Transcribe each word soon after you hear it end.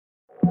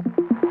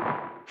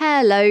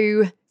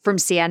Hello. From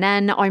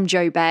CNN, I'm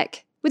Joe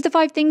Beck, with the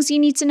 5 things you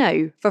need to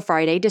know for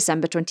Friday,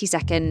 December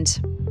 22nd.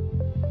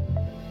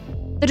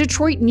 The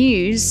Detroit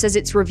News says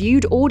it's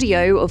reviewed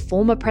audio of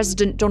former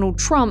President Donald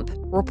Trump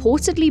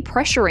reportedly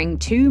pressuring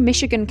 2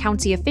 Michigan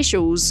county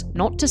officials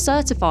not to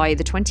certify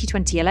the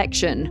 2020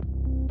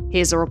 election.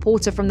 Here's a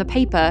reporter from the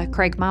paper,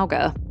 Craig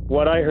Mauger.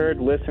 What I heard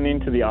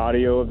listening to the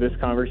audio of this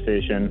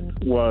conversation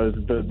was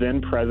the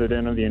then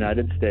President of the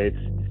United States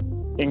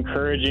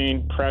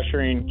encouraging,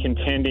 pressuring,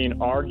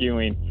 contending,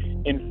 arguing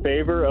in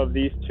favor of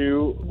these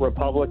 2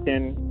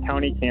 Republican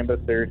county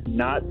canvassers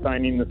not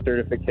signing the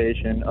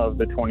certification of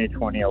the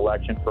 2020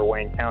 election for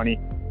Wayne County.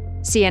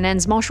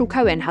 CNN's Marshall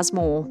Cohen has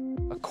more.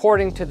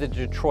 According to the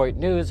Detroit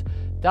News,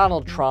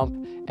 Donald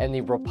Trump and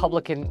the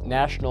Republican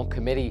National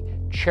Committee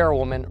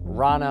Chairwoman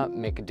Ronna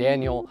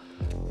McDaniel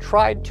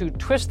tried to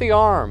twist the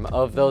arm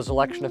of those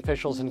election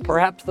officials, and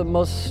perhaps the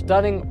most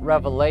stunning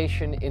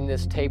revelation in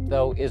this tape,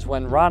 though, is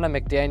when Ronna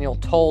McDaniel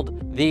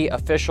told the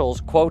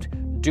officials, quote,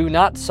 "Do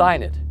not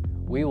sign it.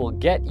 We will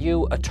get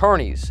you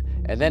attorneys."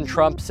 And then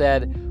Trump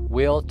said,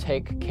 "We'll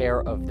take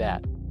care of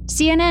that."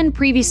 CNN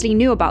previously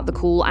knew about the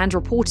call and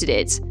reported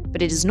it,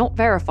 but it has not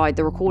verified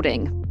the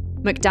recording.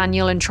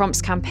 McDaniel and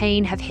Trump's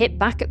campaign have hit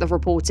back at the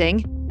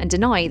reporting and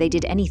deny they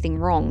did anything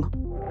wrong.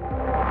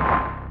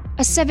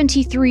 A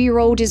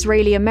 73-year-old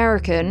Israeli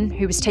American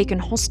who was taken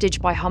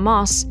hostage by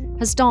Hamas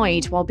has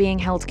died while being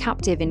held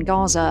captive in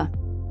Gaza.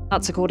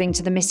 That's according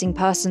to the Missing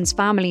Persons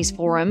Families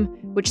Forum,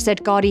 which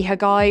said Gadi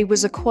Haggai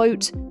was a,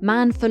 quote,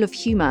 "man full of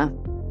humour."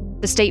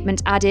 The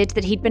statement added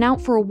that he'd been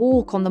out for a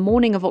walk on the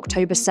morning of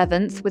October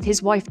 7th with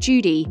his wife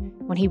Judy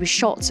when he was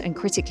shot and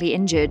critically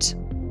injured.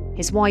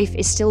 His wife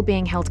is still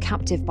being held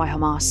captive by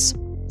Hamas.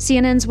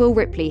 CNN's Will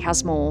Ripley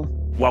has more.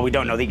 While we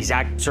don't know the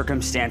exact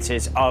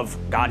circumstances of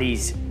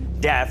Gadi's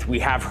death, we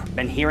have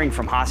been hearing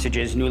from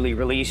hostages newly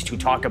released who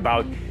talk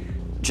about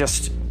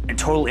just a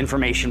total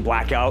information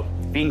blackout,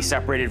 being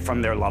separated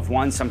from their loved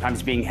ones,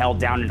 sometimes being held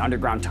down in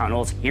underground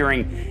tunnels,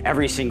 hearing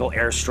every single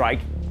airstrike,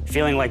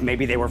 feeling like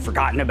maybe they were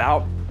forgotten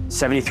about.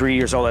 73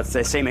 years old, that's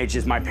the same age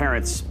as my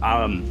parents.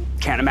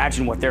 Can't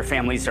imagine what their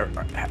families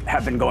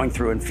have been going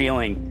through and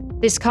feeling.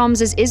 This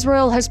comes as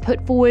Israel has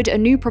put forward a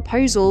new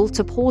proposal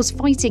to pause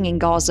fighting in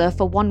Gaza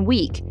for 1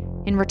 week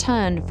in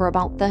return for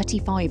about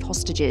 35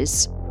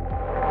 hostages.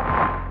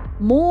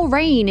 More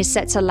rain is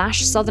set to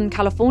lash Southern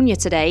California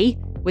today,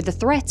 with the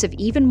threat of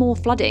even more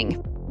flooding.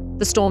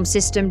 The storm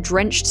system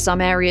drenched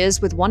some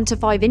areas with 1 to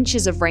 5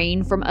 inches of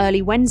rain from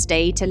early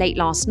Wednesday to late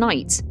last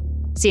night.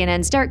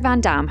 CNN's Derek Van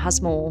Dam has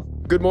more.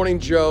 Good morning,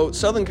 Joe.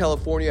 Southern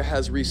California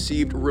has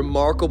received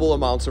remarkable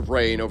amounts of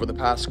rain over the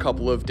past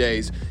couple of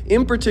days.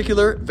 In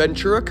particular,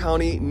 Ventura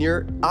County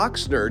near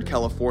Oxnard,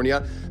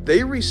 California,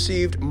 they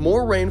received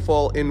more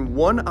rainfall in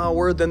 1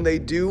 hour than they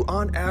do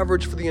on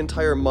average for the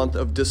entire month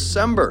of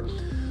December.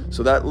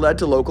 So that led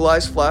to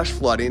localized flash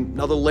flooding.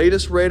 Now the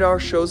latest radar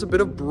shows a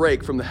bit of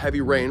break from the heavy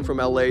rain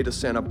from LA to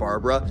Santa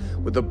Barbara,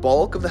 with the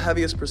bulk of the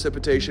heaviest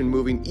precipitation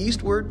moving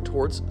eastward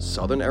towards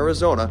southern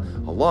Arizona,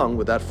 along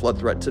with that flood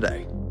threat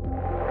today.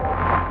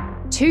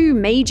 2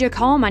 major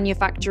car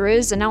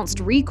manufacturers announced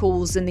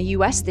recalls in the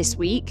US this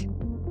week.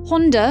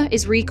 Honda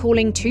is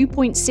recalling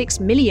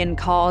 2.6 million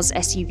cars,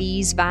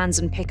 SUVs, vans,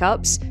 and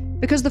pickups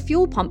because the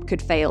fuel pump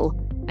could fail.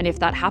 And if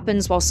that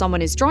happens while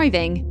someone is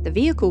driving, the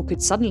vehicle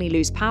could suddenly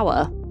lose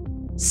power.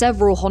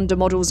 Several Honda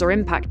models are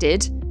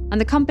impacted,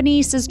 and the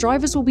company says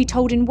drivers will be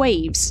told in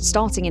waves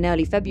starting in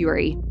early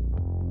February.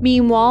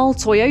 Meanwhile,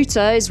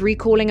 Toyota is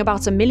recalling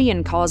about 1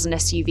 million cars and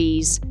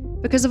SUVs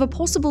because of a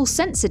possible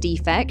sensor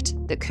defect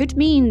that could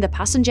mean the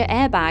passenger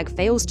airbag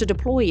fails to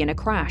deploy in a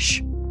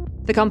crash.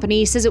 The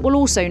company says it will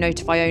also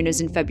notify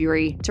owners in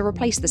February to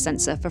replace the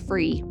sensor for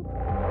free.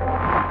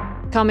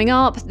 Coming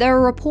up, there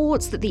are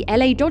reports that the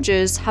LA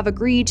Dodgers have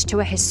agreed to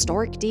a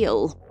historic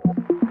deal.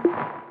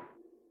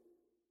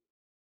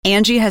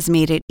 Angie has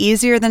made it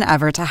easier than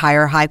ever to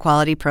hire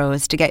high-quality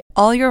pros to get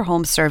all your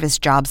home service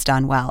jobs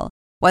done well.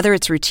 Whether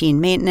it's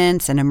routine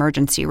maintenance, an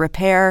emergency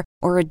repair,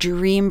 or a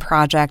dream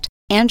project,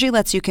 Angie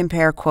lets you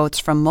compare quotes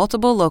from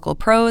multiple local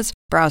pros,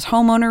 browse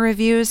homeowner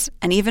reviews,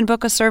 and even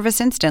book a service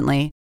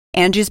instantly.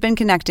 Angie's been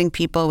connecting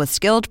people with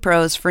skilled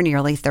pros for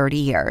nearly 30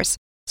 years.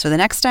 So the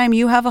next time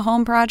you have a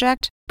home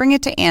project, bring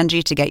it to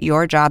Angie to get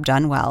your job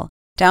done well.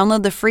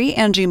 Download the free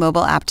Angie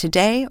mobile app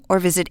today or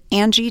visit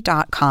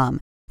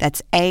Angie.com.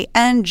 That's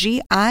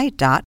ANGI.com.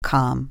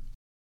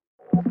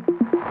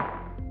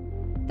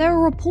 There are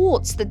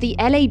reports that the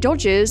LA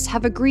Dodgers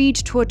have agreed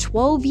to a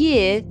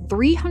 12-year,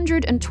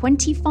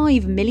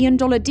 $325 million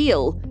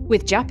deal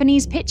with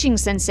Japanese pitching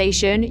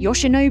sensation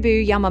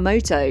Yoshinobu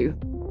Yamamoto.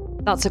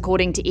 That's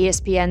according to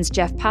ESPN's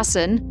Jeff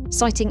Passan,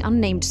 citing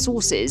unnamed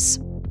sources.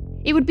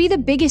 It would be the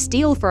biggest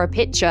deal for a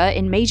pitcher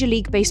in Major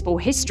League Baseball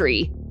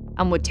history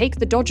and would take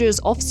the Dodgers'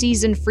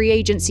 off-season free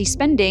agency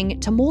spending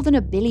to more than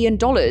 $1 billion,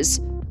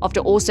 after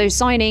also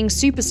signing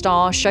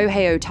superstar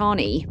Shohei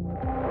Ohtani.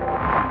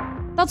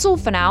 That's all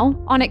for now.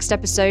 Our next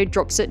episode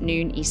drops at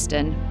noon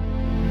Eastern.